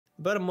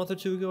About a month or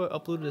two ago, I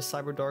uploaded a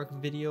Cyberdark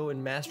video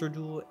in Master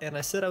Duel, and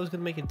I said I was going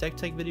to make a deck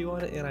tech video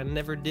on it, and I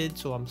never did,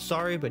 so I'm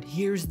sorry, but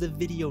here's the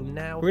video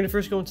now. We're going to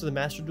first go into the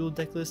Master Duel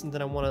deck list, and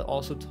then I want to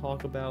also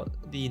talk about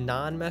the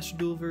non-Master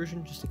Duel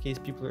version, just in case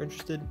people are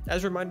interested.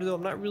 As a reminder though,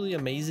 I'm not really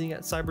amazing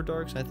at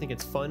Cyberdark, so I think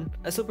it's fun.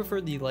 I still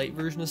prefer the light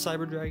version of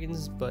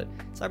Cyberdragons, but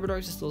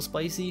Cyberdarks is still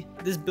spicy.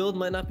 This build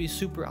might not be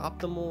super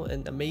optimal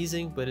and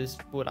amazing, but it's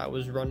what I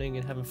was running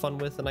and having fun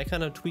with, and I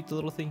kind of tweaked a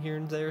little thing here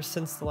and there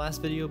since the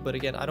last video, but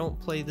again, I don't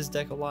play this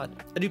deck a lot.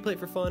 I do play it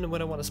for fun and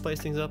when I want to spice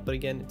things up, but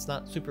again, it's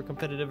not super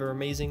competitive or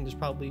amazing. There's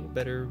probably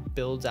better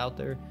builds out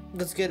there.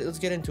 Let's get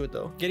into it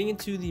though. Getting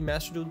into the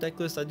Master Duel deck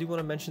list, I do want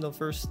to mention though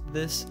first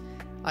this.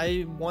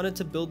 I wanted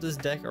to build this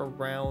deck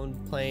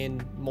around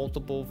playing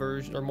multiple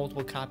versions or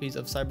multiple copies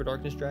of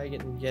Cyberdarkness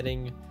Dragon and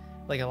getting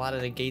like a lot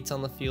of negates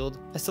on the field.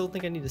 I still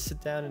think I need to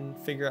sit down and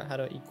figure out how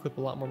to equip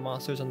a lot more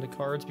monsters on the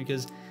cards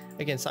because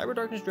again,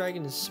 Cyberdarkness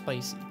Dragon is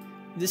spicy.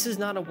 This is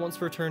not a once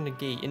per turn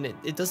negate, and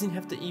it doesn't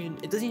have to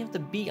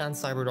be on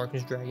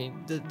Cyberdarkness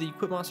Dragon. The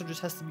equip monster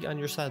just has to be on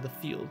your side of the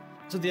field.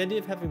 So the idea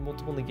of having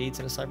multiple negates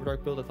in a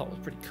Cyberdark build I thought was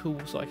pretty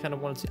cool, so I kind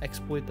of wanted to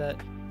exploit that.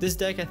 This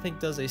deck I think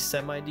does a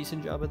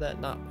semi-decent job of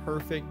that, not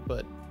perfect,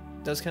 but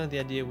that's kind of the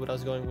idea of what I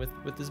was going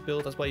with this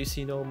build. That's why you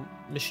see no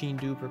machine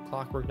dupe or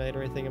clockwork knight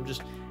or anything. I'm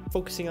just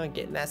focusing on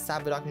getting that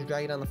Cyberdarkness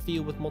Dragon on the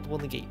field with multiple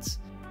negates.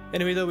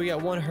 Anyway though, we got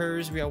one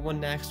Hers, we got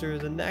one Naxter.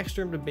 The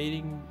Naxter I'm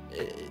debating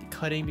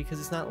cutting because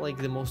it's not like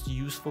the most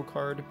useful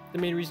card. The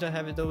main reason I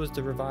have it though is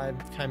to revive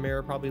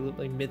Chimera, probably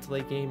like mid to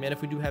late game, and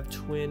if we do have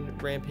Twin,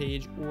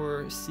 Rampage,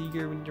 or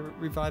Seeger when you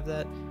revive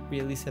that, we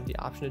at least have the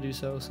option to do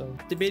so. So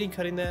debating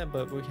cutting that,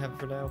 but we have it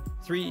for now.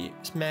 3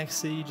 Max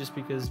C, just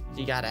because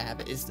you gotta have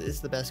it. It's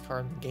the best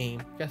card in the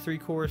game. Got 3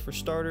 cores for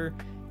starter,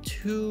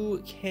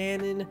 2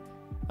 cannon.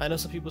 I know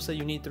some people say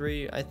you need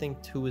 3. I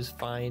think 2 is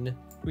fine.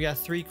 We got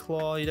 3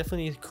 claw. You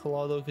definitely need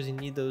claw though because you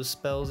need those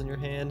spells in your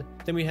hand.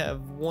 Then we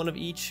have 1 of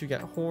each. We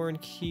got horn,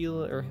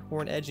 keel, or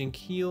horn, edge, and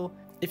keel.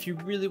 If you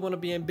really want to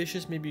be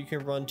ambitious, maybe you can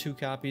run 2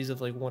 copies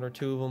of like 1 or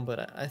 2 of them,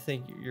 but I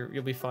think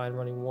you'll be fine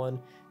running 1.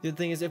 The other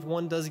thing is if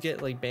 1 does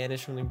get like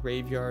banished from the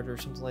graveyard or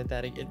something like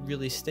that, it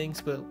really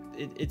stinks, but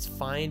it's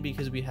fine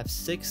because we have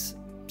 6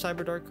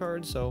 Cyberdark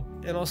cards. So,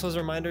 and also as a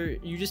reminder,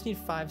 you just need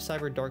 5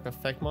 Cyberdark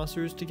effect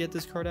monsters to get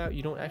this card out.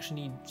 You don't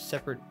actually need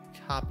separate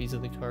copies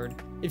of the card.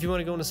 If you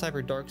want to go into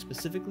Cyberdark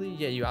specifically,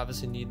 yeah, you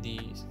obviously need the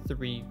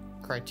 3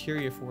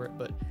 criteria for it,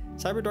 but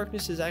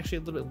Cyberdarkness is actually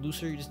a little bit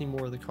looser. You just need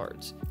more of the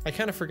cards. I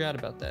kind of forgot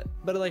about that,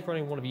 but I like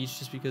running 1 of each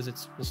just because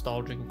it's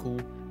nostalgic and cool.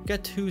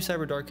 Got 2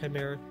 Cyberdark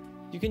Chimera.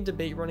 You can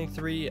debate running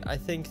 3. I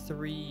think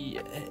 3,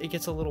 it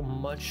gets a little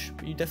much,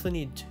 but you definitely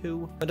need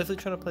 2. I'm definitely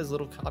trying to play as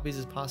little copies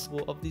as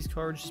possible of these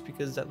cards just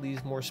because that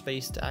leaves more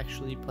space to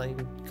actually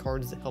playing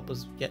cards that help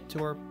us get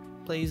to our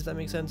plays, if that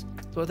makes sense.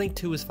 So I think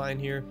 2 is fine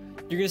here.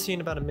 You're going to see in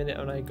about a minute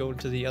when I go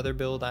into the other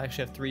build. I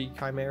actually have 3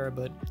 Chimera,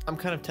 but I'm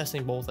kind of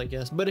testing both, I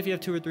guess. But if you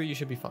have 2 or 3, you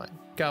should be fine.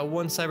 Got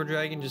 1 Cyber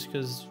Dragon just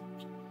because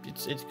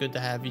it's good to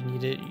have. You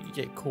need it. You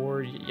get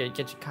core, you get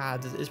your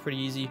cards. It's pretty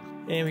easy.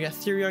 And we got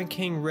Therion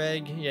King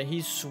Reg. Yeah,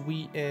 he's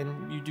sweet,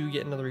 and you do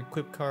get another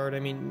equip card. I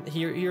mean,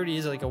 he already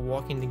is like a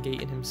walking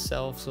negate in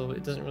himself, so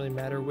it doesn't really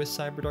matter with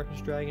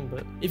Cyberdarkness Dragon.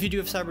 But if you do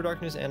have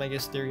Cyberdarkness and I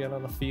guess Therion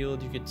on the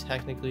field, you could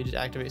technically just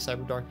activate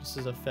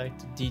Cyberdarkness's effect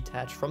to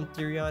detach from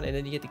Therion, and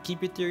then you get to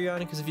keep your Therion.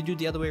 Because if you do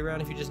the other way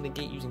around, if you just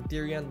negate using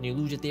Therion, then you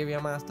lose your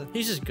Therion master.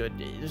 He's just good.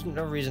 There's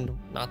no reason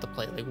not to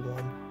play like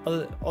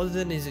 1. Other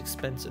than he's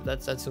expensive.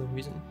 That's the only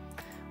reason.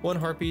 1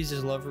 Harpies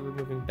is love for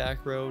removing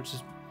back row, which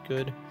is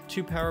good.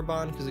 2 Power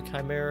Bond because of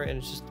Chimera, and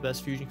it's just the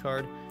best fusion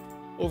card.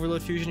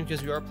 Overload Fusion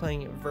because we are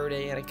playing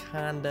Verde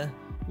Anaconda.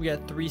 We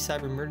got 3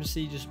 Cyber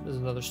Emergency just as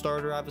another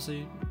starter,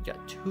 obviously. We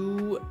got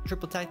 2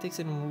 Triple Tactics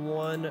and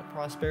 1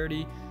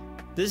 Prosperity.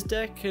 This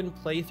deck can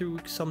play through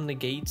some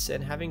negates,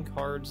 and having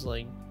cards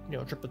like, you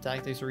know, Triple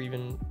Tactics or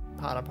even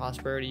Pot of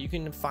Prosperity, you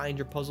can find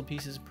your puzzle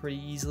pieces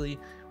pretty easily,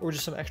 or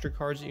just some extra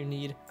cards that you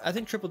need. I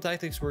think Triple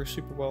Tactics works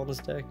super well in this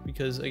deck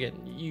because again,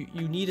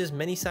 you need as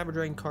many Cyber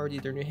Dragon cards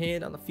either in your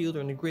hand, on the field, or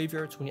in the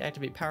graveyard. So when you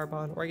activate Power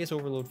Bond, or I guess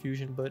Overload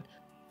Fusion, but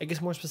I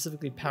guess more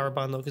specifically Power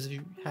Bond though, because if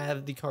you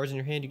have the cards in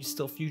your hand, you can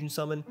still fusion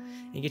summon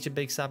and get your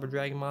big Cyber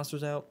Dragon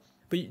monsters out.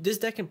 But this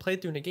deck can play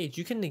through negates.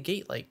 You can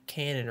negate like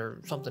Cannon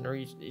or something, or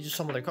just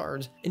some other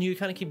cards, and you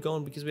kind of keep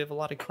going because we have a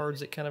lot of cards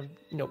that kind of,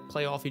 you know,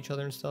 play off each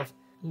other and stuff.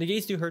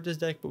 Negates do hurt this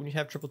deck, but when you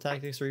have Triple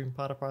Tactics or even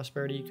Pot of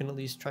Prosperity, you can at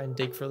least try and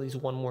dig for at least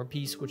 1 more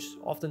piece, which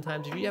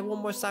oftentimes if you have 1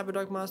 more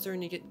Cyberdark monster,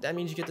 and that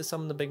means you get to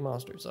summon the big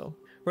monster. So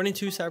running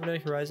 2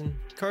 Cybernetic Horizon.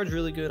 The card's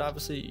really good.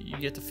 Obviously, you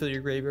get to fill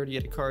your graveyard, you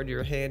get a card to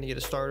your hand, you get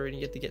a starter, and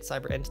you get to get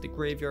Cyber End to the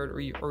graveyard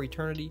or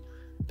Eternity.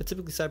 But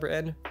typically Cyber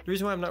End. The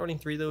reason why I'm not running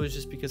 3 though is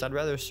just because I'd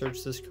rather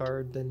search this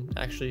card than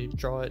actually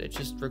draw it. It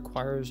just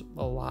requires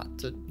a lot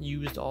to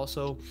use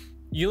also.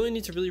 You only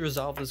need to really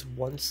resolve this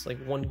once, like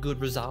 1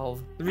 good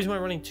resolve. The reason why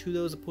I'm running 2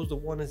 though as opposed to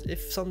 1 is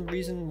if for some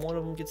reason 1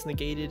 of them gets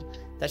negated,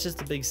 that's just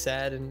a big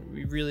sad, and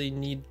we really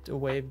need a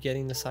way of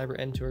getting the Cyber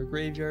End to our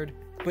graveyard.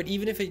 But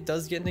even if it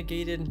does get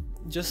negated,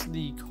 just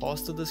the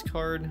cost of this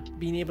card,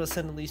 being able to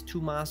send at least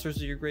 2 monsters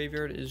to your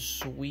graveyard is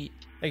sweet.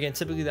 Again,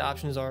 typically the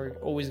options are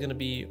always going to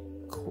be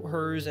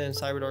hers and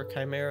Cyberdark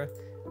Chimera.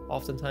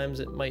 Oftentimes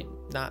it might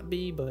not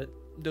be, but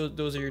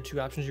those are your 2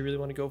 options you really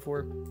want to go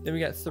for. Then we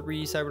got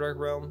 3 Cyberdark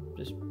Realm.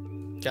 Just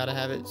gotta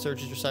have it.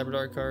 Searches your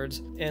Cyberdark cards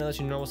and lets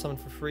you normal summon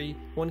for free.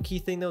 One key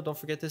thing though, don't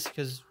forget this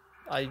because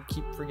I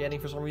keep forgetting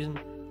for some reason.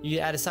 You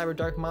add a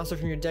Cyberdark monster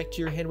from your deck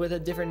to your hand with a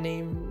different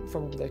name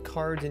from the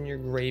cards in your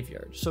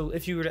graveyard. So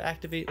if you were to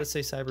activate, let's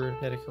say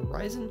Cybernetic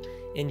Horizon,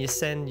 and you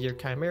send your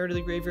Chimera to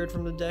the graveyard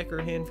from the deck or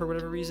hand for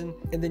whatever reason,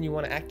 and then you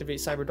want to activate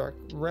Cyberdark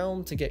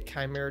Realm to get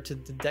Chimera to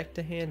the deck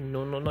to hand,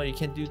 no, you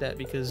can't do that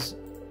because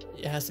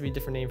it has to be a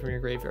different name from your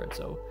graveyard.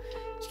 So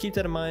just keep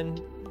that in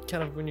mind.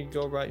 Kind of when you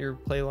go about your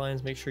play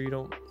lines, make sure you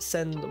don't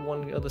send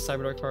one of the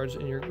Cyberdark cards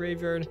in your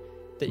graveyard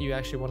that you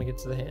actually want to get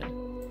to the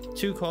hand.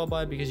 2 call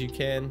by because you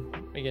can.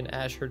 Again,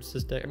 Ash hurts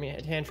this deck. I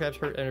mean, hand traps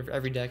hurt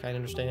every deck, I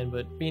understand,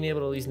 but being able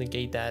to at least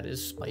negate that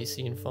is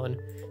spicy and fun.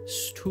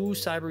 2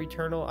 Cyber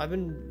Eternal.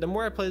 The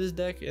more I play this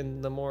deck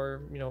and the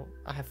more, you know,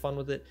 I have fun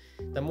with it,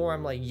 the more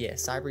I'm like, yeah,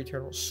 Cyber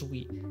Eternal,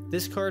 sweet.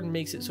 This card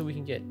makes it so we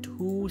can get 2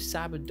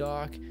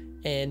 Cyberdark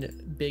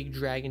and big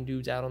dragon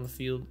dudes out on the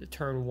field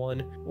turn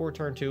 1 or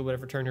turn 2,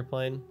 whatever turn you're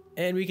playing.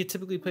 And we could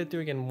typically play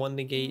through again 1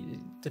 negate.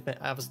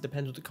 Obviously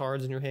depends with the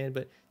cards in your hand,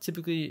 but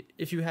typically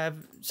if you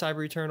have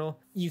Cyber Eternal,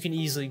 you can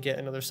easily get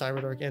another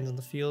Cyberdark ends on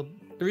the field.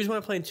 The reason why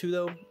I'm playing 2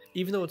 though,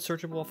 even though it's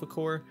searchable off a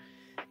core,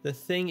 the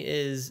thing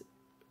is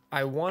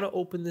I want to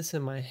open this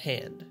in my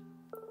hand.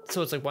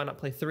 So it's like, why not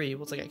play 3?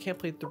 Well, it's like I can't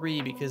play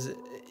 3 because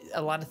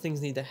a lot of things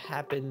need to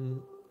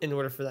happen in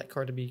order for that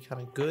card to be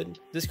kind of good.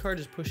 This card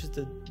just pushes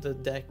the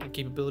deck and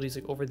capabilities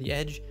like over the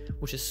edge,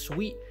 which is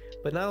sweet,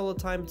 but not all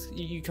the time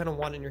you kind of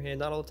want it in your hand.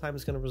 Not all the time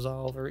it's going to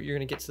resolve or you're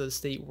going to get to the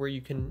state where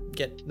you can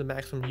get the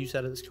maximum use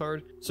out of this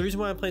card. So the reason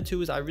why I'm playing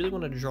 2 is I really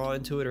want to draw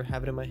into it or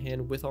have it in my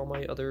hand with all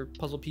my other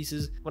puzzle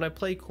pieces. When I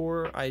play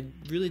core, I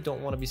really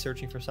don't want to be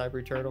searching for Cyber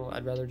Eternal.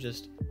 I'd rather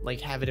just like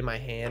have it in my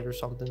hand or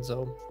something.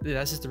 So yeah,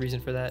 that's just the reason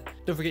for that.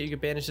 Don't forget you can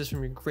banish this from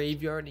your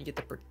graveyard and you get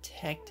to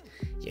protect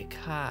your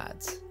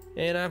cards.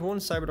 And I have 1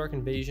 Cyberdark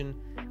Invasion.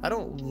 I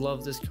don't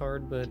love this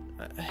card, but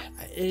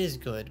it is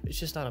good. It's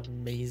just not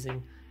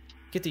amazing.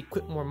 Get to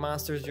equip more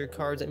monsters to your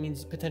cards. That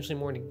means potentially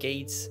more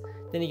negates.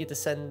 Then you get to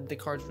send the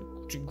cards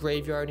to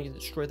graveyard and you get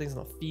to destroy things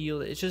on the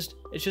field. It's just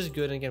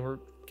good. And again,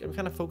 I'm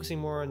kind of focusing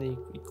more on the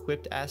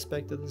equipped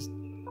aspect of this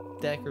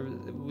deck, or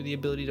with the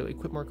ability to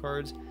equip more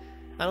cards.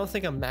 I don't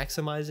think I'm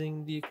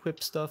maximizing the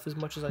equipped stuff as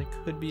much as I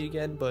could be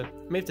again, but I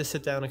may have to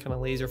sit down and kind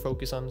of laser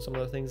focus on some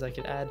of the things I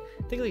could add.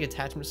 I think like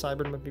Attachment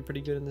Cyber might be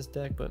pretty good in this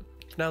deck, but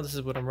for now this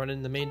is what I'm running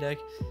in the main deck.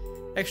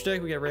 Extra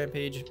deck, we got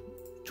Rampage,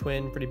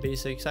 Twin, pretty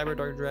basic.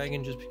 Cyberdark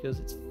Dragon, just because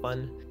it's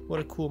fun. What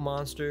a cool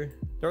monster.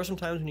 There are some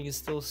times when you can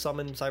still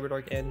summon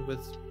Cyberdark End with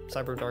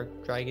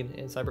Cyberdark Dragon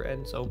and Cyber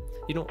End, so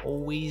you don't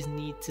always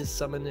need to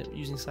summon it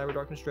using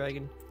Cyberdarkness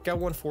Dragon. Got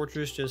 1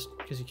 Fortress just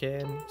because you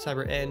can.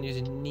 Cyber End,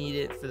 you need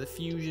it for the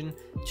fusion.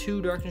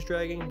 2 Darkness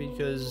Dragon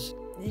because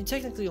you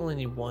technically only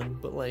need 1,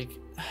 but like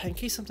in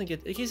case it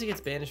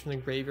gets banished from the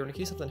graveyard, in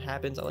case something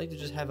happens, I like to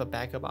just have a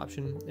backup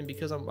option. And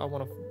because I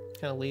want to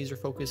kind of laser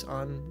focus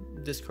on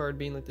this card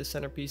being like the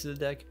centerpiece of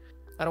the deck,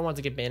 I don't want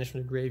it to get banished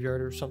from the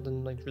graveyard or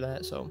something like for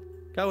that. So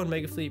got 1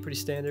 Mega Fleet, pretty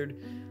standard.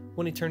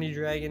 1 Eternity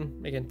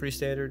Dragon, again pretty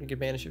standard. You can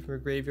banish it from your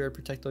graveyard,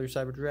 protect all your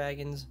Cyber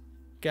Dragons.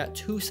 Got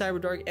 2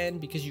 Cyberdark End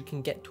because you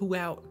can get 2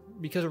 out.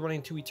 Because we're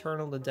running 2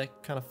 Eternal, the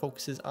deck kind of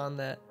focuses on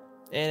that.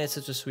 And it's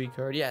such a sweet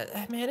card.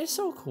 Yeah, man, it's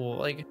so cool.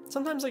 Like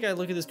sometimes like I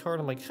look at this card,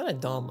 I'm like kind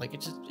of dumb. Like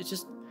it's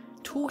just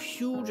 2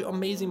 huge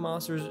amazing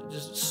monsters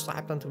just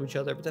slapped onto each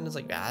other. But then it's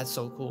like, it's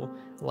so cool.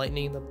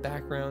 Lightning in the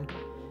background.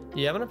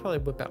 Yeah, I'm gonna probably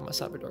whip out my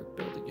Cyberdark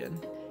build again.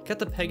 Got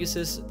the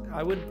Pegasus.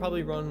 I would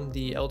probably run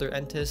the Elder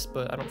Entis,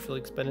 but I don't feel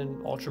like spending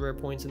ultra rare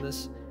points in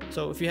this.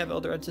 So if you have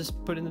Elder Entis,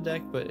 put in the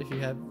deck, but if you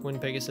have Wind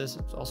Pegasus,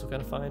 it's also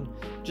kind of fine.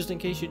 Just in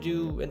case you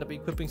do end up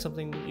equipping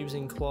something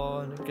using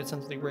Claw and it gets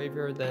sent to the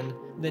graveyard,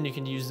 then you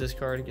can use this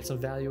card and get some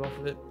value off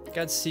of it.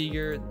 Got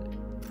Seeger,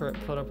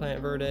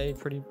 Protoplanet Verde,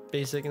 pretty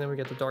basic, and then we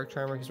got the Dark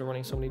Charmer because we're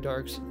running so many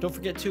darks. Don't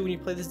forget too, when you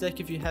play this deck,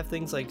 if you have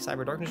things like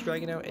Cyberdarkness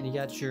Dragon out and you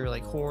got your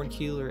like Horn,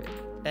 Keel, or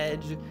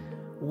Edge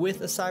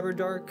with a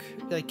Cyberdark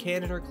like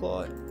Cannon or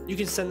Claw, you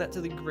can send that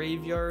to the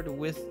graveyard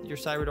with your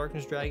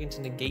Cyberdarkness Dragon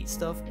to negate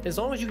stuff, as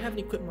long as you have an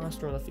equipped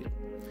monster on the field.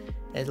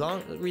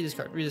 Read this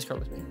card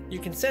with me. You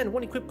can send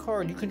 1 equipped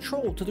card you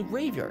control to the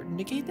graveyard,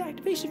 negate the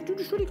activation if you do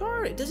destroy the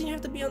card. It doesn't even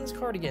have to be on this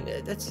card again.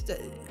 That's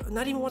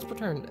not even once per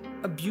turn.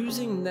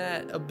 Abusing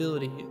that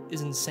ability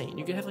is insane.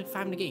 You can have like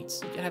 5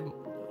 negates. You can have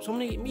so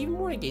many, even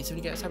more negates if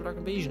you got Cyberdark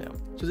Invasion out.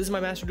 So this is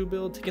my Master Duel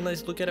build. Take a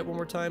nice look at it one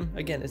more time.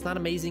 Again, it's not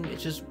amazing.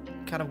 It's just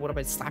kind of what I've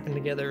been slapping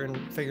together and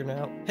figuring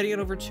out. Heading on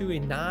over to a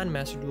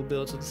non-Master Duel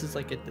build. So this is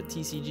like the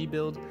TCG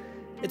build.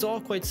 It's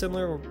all quite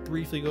similar. We'll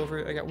briefly go over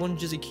it. I got 1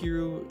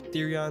 Jizukiru,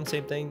 Therion,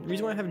 same thing. The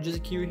reason why I have a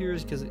Jizukiru here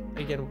is because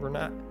again,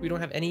 we don't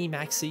have any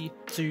Max C,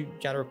 so you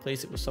gotta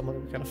replace it with some other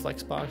kind of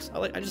flex box.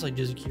 I just like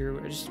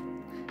Jizukiru.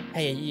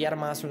 Hey, you got a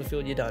monster in the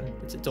field, you're done.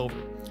 It's over.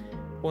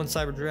 1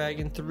 Cyber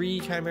Dragon, 3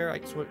 Chimera.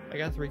 I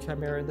got 3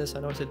 Chimera in this. I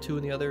know I said 2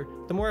 in the other.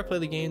 The more I play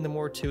the game, the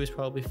more 2 is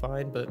probably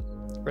fine, but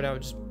right now I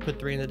just put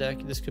 3 in the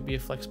deck. This could be a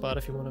flex spot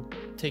if you want to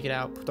take it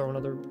out, throw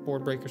another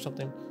board break or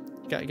something.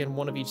 You got, again,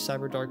 1 of each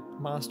Cyberdark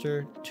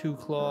monster, 2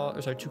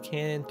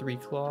 cannon, 3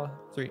 claw,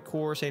 3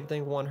 core, same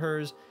thing, 1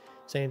 hers,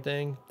 same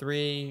thing,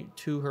 3,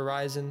 2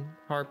 horizon,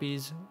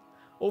 harpies.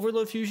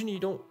 Overload fusion you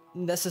don't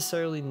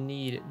necessarily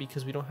need it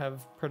because we don't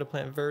have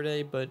Predaplant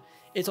Verde, but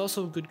it's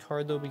also a good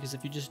card though because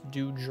if you just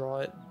do draw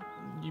it,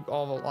 a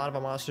lot of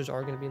our monsters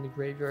are going to be in the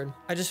graveyard.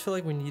 I just feel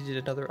like we needed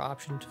another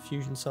option to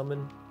fusion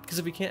summon because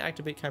if we can't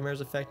activate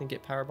Chimera's effect and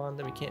get Power Bond,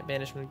 then we can't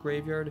banish from the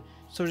graveyard.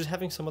 So just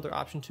having some other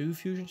option to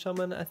fusion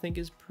summon I think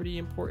is pretty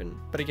important.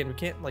 But again, we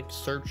can't like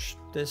search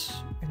this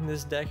in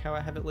this deck how I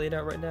have it laid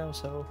out right now,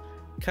 so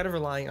kind of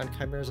relying on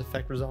Chimera's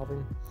effect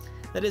resolving.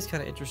 That is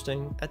kind of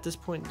interesting. At this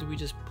point, do we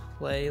just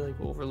play like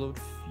Overload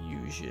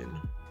Fusion?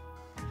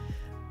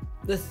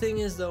 The thing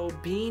is though,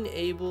 being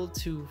able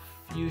to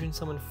fusion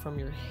someone from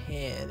your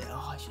hand,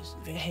 it's just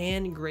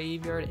hand,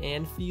 graveyard,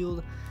 and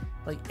field,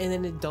 like, and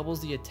then it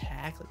doubles the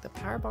attack. Like the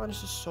Power Bond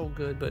is just so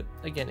good, but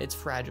again, it's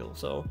fragile,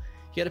 so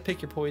you got to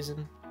pick your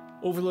poison.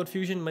 Overload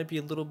Fusion might be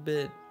a little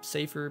bit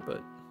safer,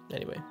 but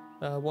anyway.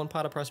 1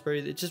 Pot of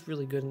Prosperity, it's just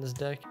really good in this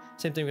deck.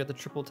 Same thing, we got the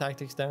triple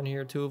tactics down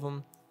here, 2 of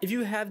them. If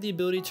you have the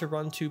ability to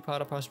run 2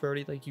 Pot of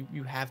Prosperity, like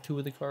you have 2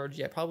 of the cards,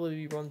 yeah,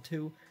 probably run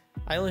 2.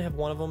 I only have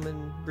 1 of them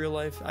in real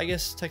life. I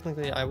guess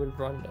technically I would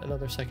run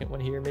another second one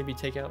here, maybe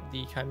take out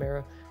the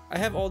Chimera. I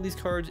have all these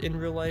cards in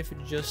real life,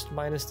 just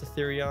minus the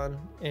Therion,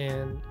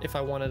 and if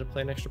I wanted to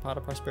play an extra Pot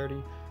of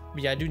Prosperity,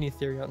 but yeah, I do need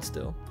Therion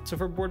still. So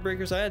for board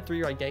breakers, I had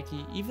 3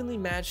 Raigeki, evenly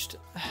matched.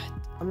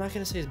 I'm not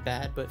gonna say it's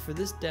bad, but for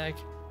this deck,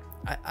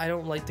 I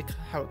don't like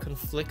how it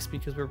conflicts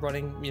because we're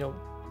running, we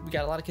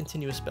got a lot of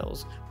continuous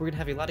spells. We're gonna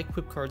have a lot of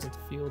equip cards in the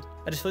field.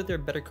 I just feel like there are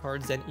better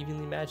cards than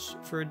evenly matched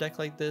for a deck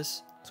like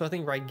this. So I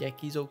think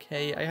Raigeki's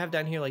okay. I have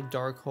down here like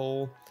Dark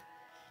Hole,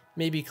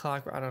 maybe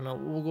Clock, I don't know.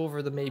 We'll go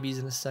over the maybes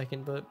in a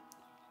second, but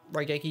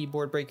Raigeki,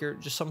 Board Breaker,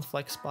 just some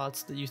flex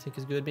spots that you think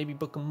is good. Maybe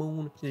Book of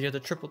Moon. You got the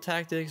triple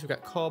tactics. We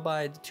got Call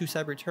By, 2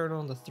 Cyber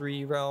Eternal, the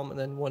 3 Realm, and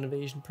then 1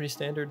 Evasion. Pretty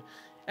standard.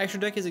 Extra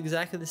deck is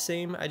exactly the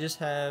same. I just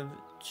have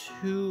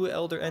 2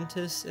 Elder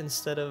Entis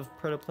instead of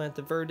Predaplant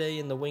Verde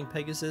and the Wing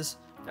Pegasus.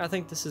 I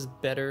think this is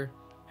better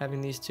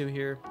having these 2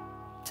 here.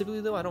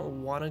 Typically though, I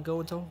don't want to go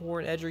into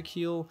Horn, Edge, or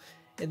Keel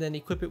and then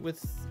equip it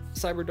with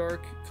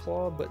Cyberdark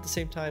Claw, but at the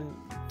same time,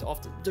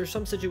 often there's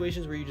some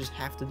situations where you just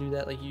have to do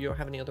that, like you don't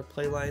have any other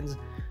play lines,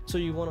 so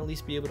you want to at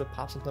least be able to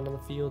pop something on the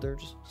field or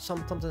just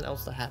something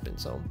else to happen.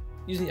 So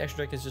using the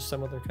extra deck is just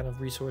some other kind of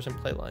resource and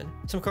play line.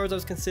 Some cards I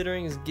was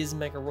considering is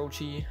Gizmek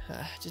Orochi.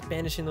 Just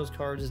banishing those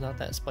cards is not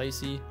that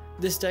spicy.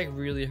 This deck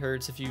really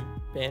hurts if you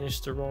banish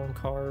the wrong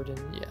card,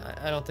 and yeah,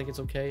 I don't think it's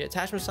okay.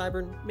 Attachment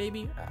Cyber,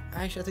 maybe.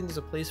 Actually, I think there's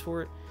a place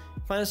for it.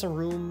 Finding some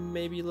room,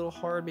 maybe a little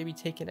hard. Maybe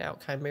taking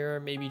out Chimera,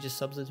 maybe just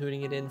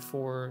substituting it in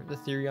for the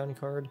Therion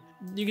card.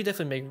 You could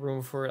definitely make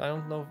room for it. I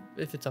don't know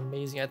if it's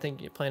amazing. I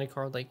think playing a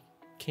card like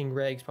King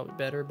Reg is probably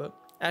better, but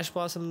Ash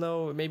Blossom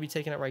though, maybe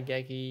taking out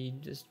Raigeki.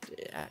 Just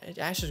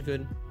Ash is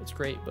good. It's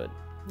great, but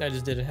I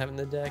just didn't have it in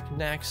the deck.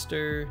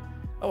 Naxter.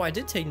 Oh, I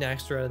did take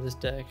Naxter out of this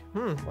deck.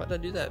 Why did I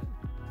do that?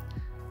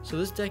 So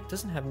this deck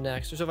doesn't have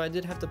Naxter. So if I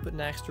did have to put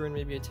Naxter in,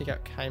 maybe I'd take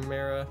out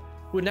Chimera.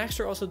 What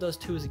Naxter also does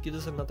too is it gives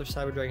us another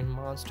Cyber Dragon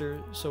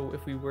monster. So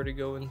if we were to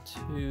go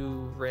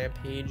into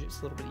Rampage,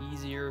 it's a little bit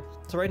easier.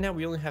 So right now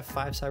we only have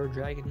 5 Cyber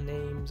Dragon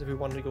names if we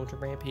wanted to go into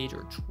Rampage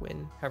or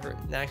Twin. However,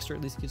 Naxter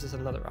at least gives us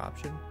another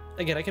option.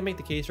 Again, I can make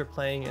the case for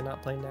playing and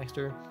not playing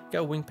Naxter.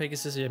 Got Wing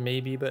Pegasus, yeah,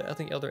 maybe, but I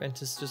think Elder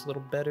Entis is just a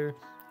little better.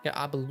 Got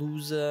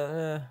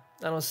Abeluza.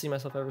 I don't see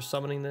myself ever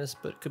summoning this,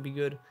 but it could be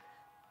good.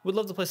 Would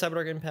love to play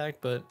Cyberdark Impact,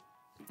 but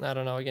I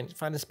don't know. Again,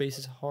 finding space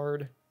is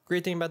hard.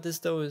 Great thing about this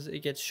though is it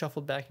gets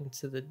shuffled back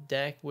into the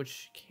deck,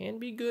 which can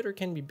be good or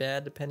can be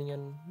bad depending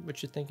on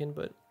what you're thinking,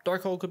 but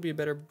Dark Hole could be a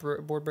better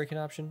board breaking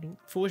option.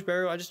 Foolish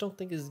Burial I just don't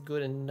think is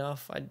good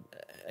enough.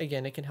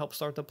 Again, it can help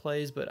start the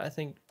plays, but I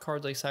think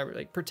cards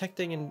like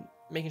protecting and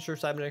making sure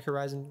Cyberdark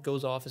Horizon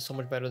goes off is so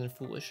much better than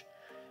Foolish.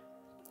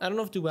 I don't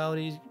know if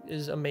Duality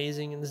is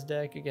amazing in this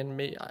deck. Again,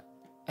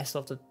 I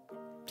still have to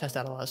test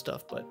out a lot of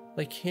stuff, but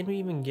like, can we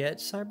even get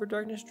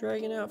Cyberdarkness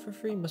Dragon out for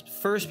free? Must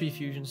first be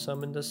fusion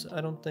summoned.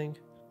 I don't think.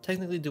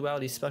 Technically,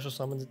 Duality special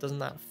summons, it does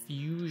not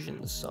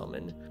fusion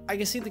summon. I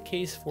can see the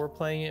case for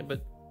playing it,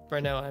 but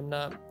right now I'm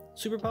not.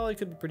 Super Poly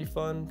could be pretty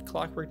fun.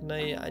 Clockwork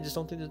Knight, I just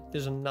don't think that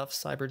there's enough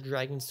Cyber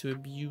Dragons to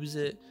abuse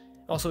it.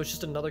 Also, it's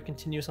just another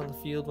continuous on the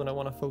field when I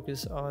want to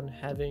focus on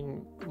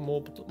having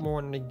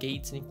more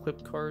negates and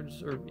equip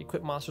cards or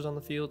equip monsters on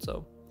the field.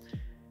 So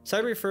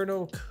Cyber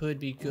Inferno could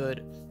be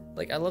good.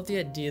 Like, I love the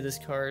idea of this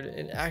card,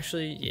 and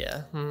actually,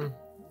 yeah,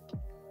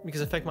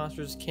 because effect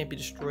monsters can't be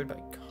destroyed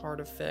by card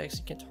effects.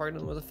 You can't target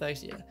them with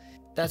effects. Yeah,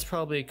 that's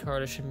probably a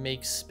card I should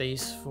make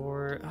space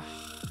for.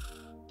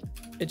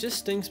 It just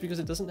stinks because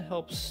it doesn't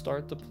help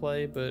start the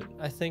play, but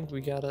I think I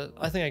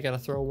gotta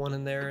throw one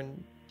in there,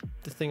 and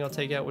the thing I'll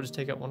take out will just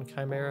take out one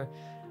Chimera.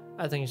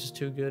 I think it's just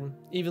too good.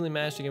 Evenly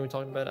matched, again, we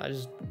talked about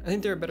it. I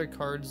think there are better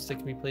cards that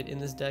can be played in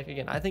this deck.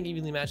 Again, I think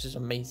evenly matched is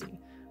amazing,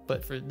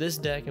 but for this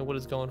deck and what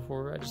it's going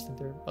for, I just think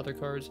there are other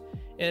cards.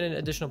 And an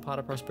additional pot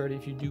of prosperity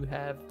if you do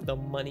have the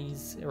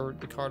monies or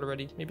the card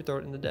already, maybe throw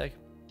it in the deck.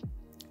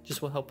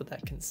 Just will help with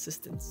that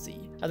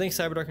consistency. I think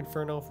Cyberdark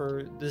Inferno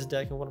for this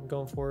deck and what I'm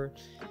going for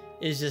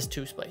is just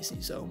too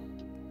spicy, so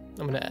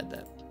I'm gonna add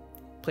that.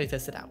 Play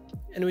test it out.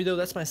 Anyway though,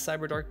 that's my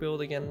Cyberdark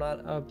build. Again, I'm not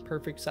a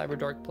perfect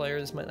Cyberdark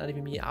player. This might not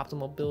even be an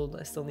optimal build.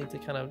 I still need to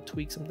kind of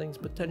tweak some things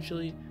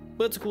potentially,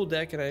 but it's a cool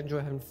deck and I enjoy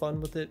having fun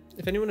with it.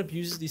 If anyone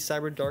abuses the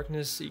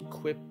Cyberdarkness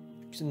equip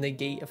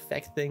negate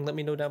effect thing, let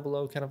me know down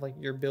below kind of like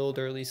your build,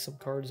 or at least some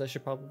cards I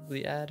should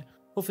probably add.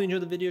 Hopefully you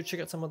enjoyed the video. Check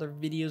out some other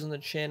videos on the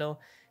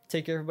channel.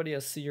 Take care everybody,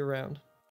 I'll see you around.